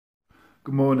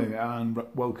Good morning and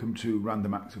welcome to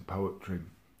Random Acts of Poetry.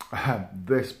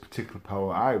 This particular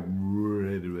poem, I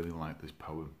really like this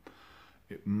poem.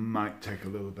 It might take a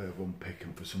little bit of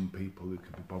unpicking for some people who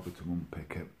can be bothered to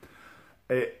unpick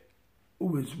it. It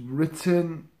was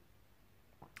written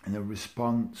in a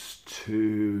response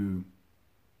to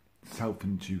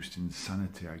self-induced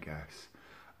insanity, I guess,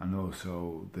 and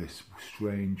also this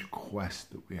strange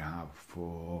quest that we have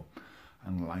for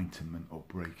enlightenment or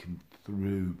breaking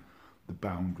through the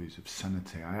boundaries of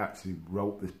sanity. I actually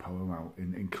wrote this poem out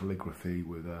in calligraphy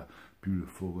with a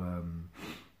beautiful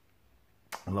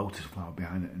lotus flower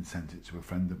behind it and sent it to a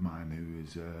friend of mine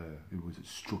who was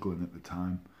struggling at the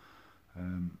time,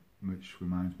 which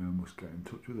reminds me I must get in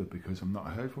touch with her because I've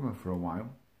not heard from her for a while.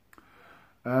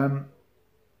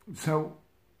 So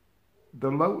the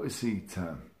Lotus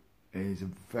Eater is a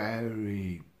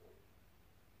very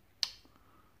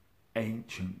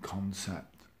ancient concept.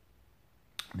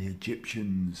 The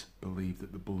Egyptians believed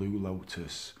that the blue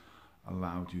lotus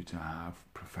allowed you to have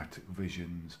prophetic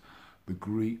visions. The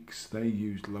Greeks, they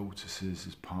used lotuses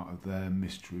as part of their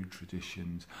mystery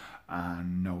traditions,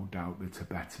 and no doubt the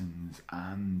Tibetans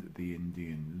and the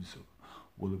Indians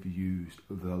will have used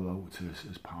the lotus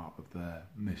as part of their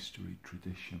mystery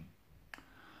tradition.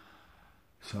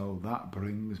 So that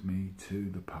brings me to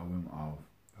the poem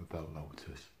of the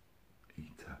Lotus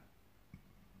Eater.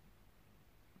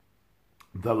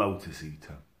 The Lotus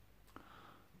Eater,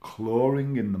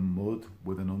 clawing in the mud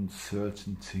with an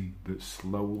uncertainty that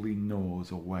slowly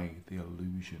gnaws away the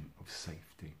illusion of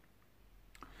safety.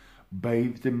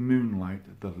 Bathed in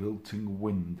moonlight, the lilting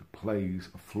wind plays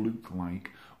a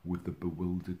flute-like with the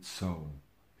bewildered soul,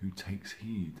 who takes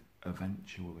heed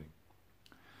eventually.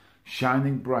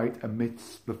 Shining bright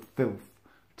amidst the filth,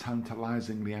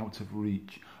 tantalisingly out of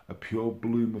reach, a pure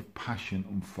bloom of passion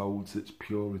unfolds its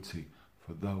purity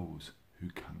for those who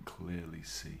can clearly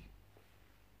see.